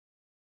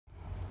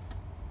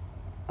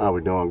How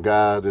we doing,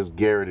 guys? It's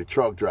Gary the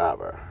truck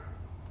driver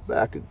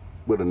back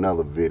with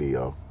another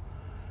video.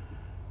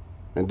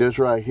 And this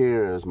right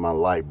here is my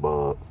light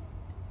bulb.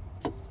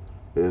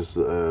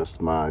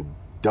 It's my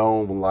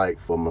dome light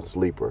for my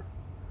sleeper.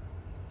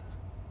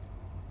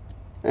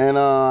 And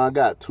I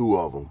got two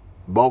of them.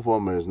 Both of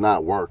them is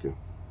not working.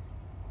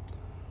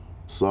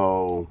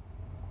 So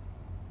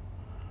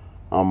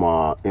I'm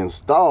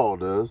install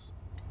this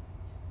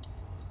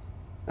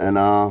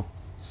and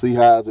see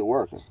how's it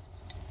working.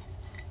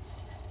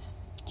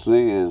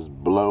 See, it's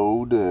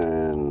blowed,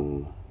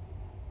 and I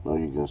know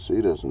you can see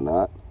this or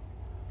not,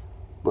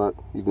 but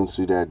you can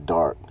see that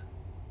dark,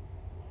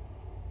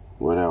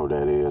 whatever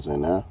that is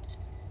in there,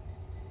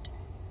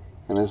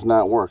 and it's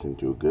not working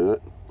too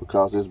good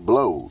because it's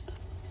blowed.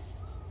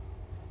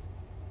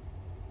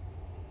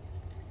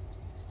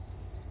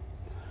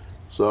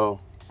 So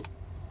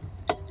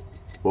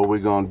what we're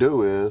gonna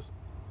do is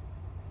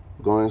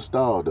we're gonna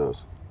install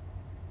this.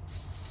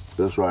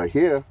 This right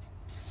here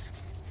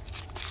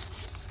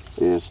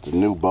is the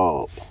new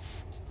bulb.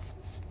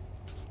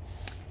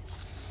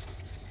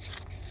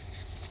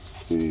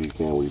 See,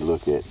 can we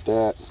look at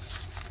that?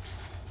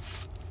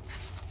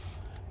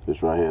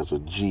 This right here is a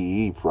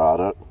GE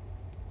product.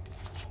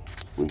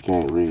 We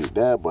can't read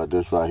that, but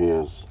this right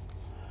here is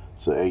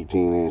it's an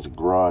 18-inch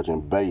garage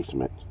and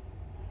basement.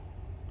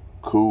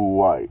 Cool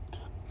white.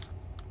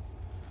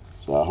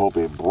 So I hope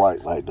it's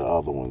bright like the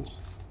other ones.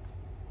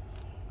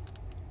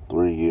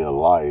 3-year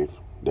life.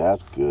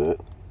 That's good.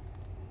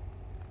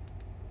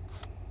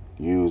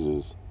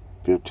 Uses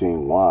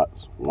 15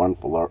 watts, one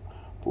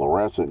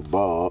fluorescent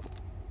bulb,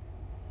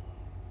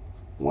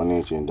 1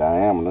 inch in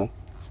diameter,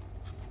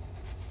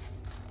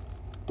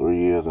 3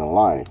 years in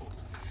life.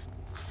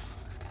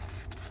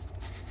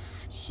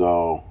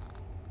 So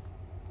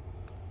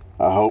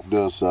I hope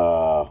this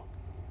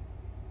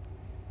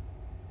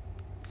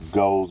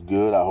goes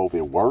good. I hope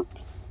it works.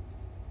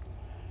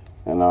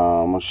 And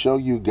I'm gonna show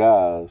you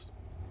guys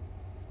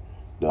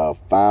the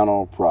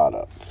final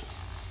product.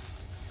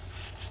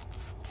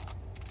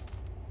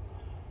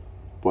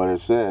 But it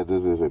says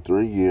this is a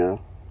 3-year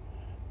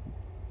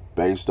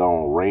based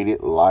on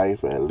rated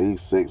life, at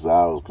least 6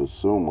 hours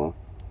consumer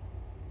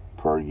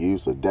per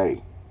use a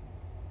day.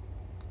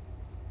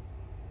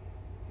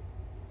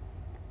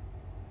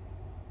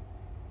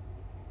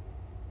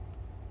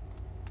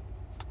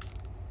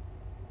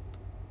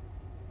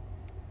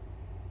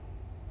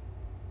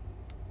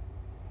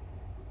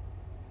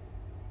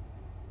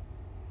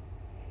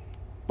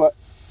 But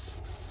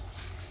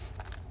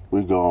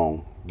we're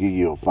gonna give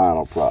you a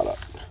final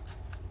product.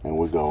 And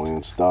we're going to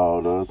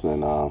install this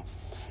and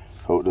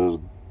hope this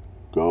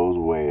goes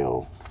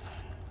well.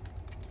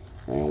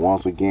 And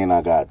once again,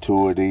 I got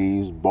 2 of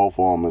these. Both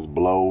of them is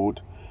blowed.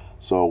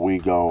 So we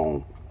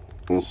going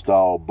to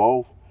install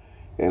both.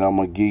 And I'm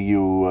going to give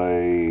you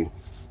a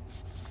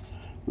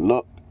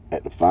look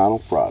at the final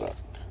product.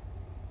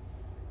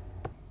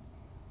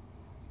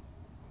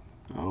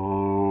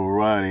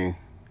 Alrighty.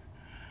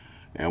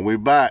 And we're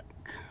back.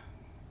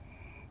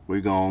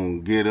 We're going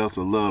to get us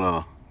a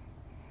little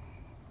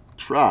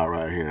try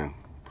right here.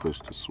 Push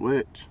the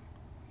switch.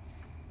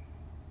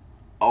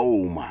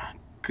 Oh my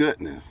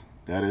goodness,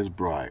 that is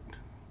bright.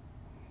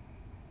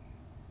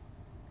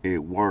 It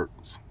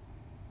works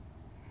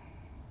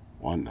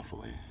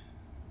wonderfully.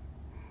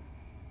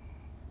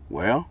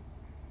 Well,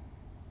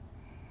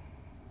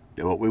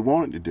 that's what we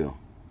wanted to do.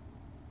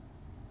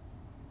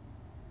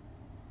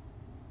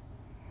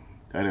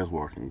 That is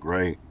working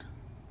great.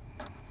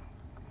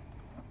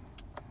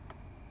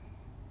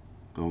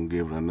 Gonna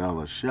give it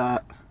another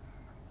shot.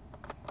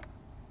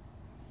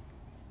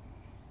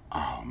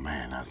 Oh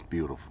man, that's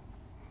beautiful.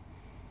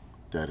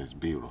 That is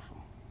beautiful.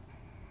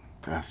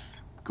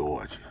 That's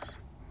gorgeous.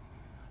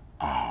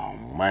 Oh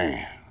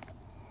man.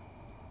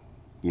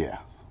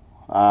 Yes,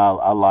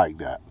 I like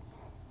that.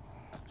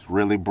 It's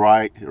really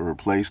bright. It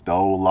replaced the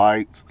old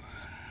lights.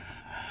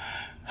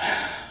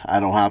 I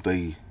don't have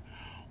to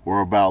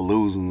worry about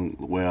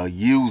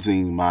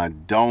using my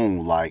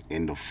dome light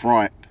in the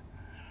front.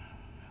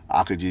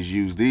 I could just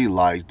use these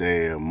lights.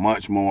 They're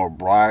much more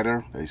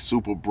brighter. They're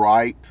super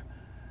bright.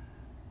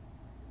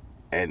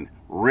 And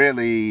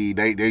really,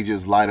 they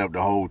just light up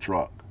the whole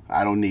truck.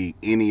 I don't need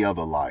any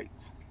other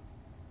lights.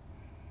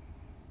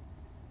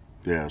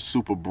 They're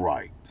super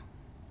bright.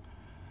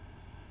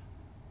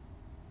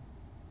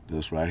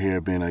 This right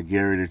here being a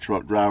Gary the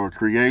Truck Driver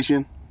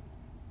creation.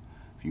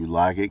 If you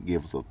like it,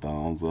 give us a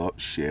thumbs up,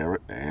 share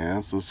it,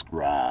 and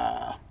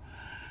subscribe.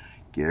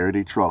 Gary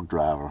the Truck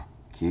Driver.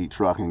 Keep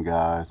trucking,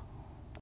 guys.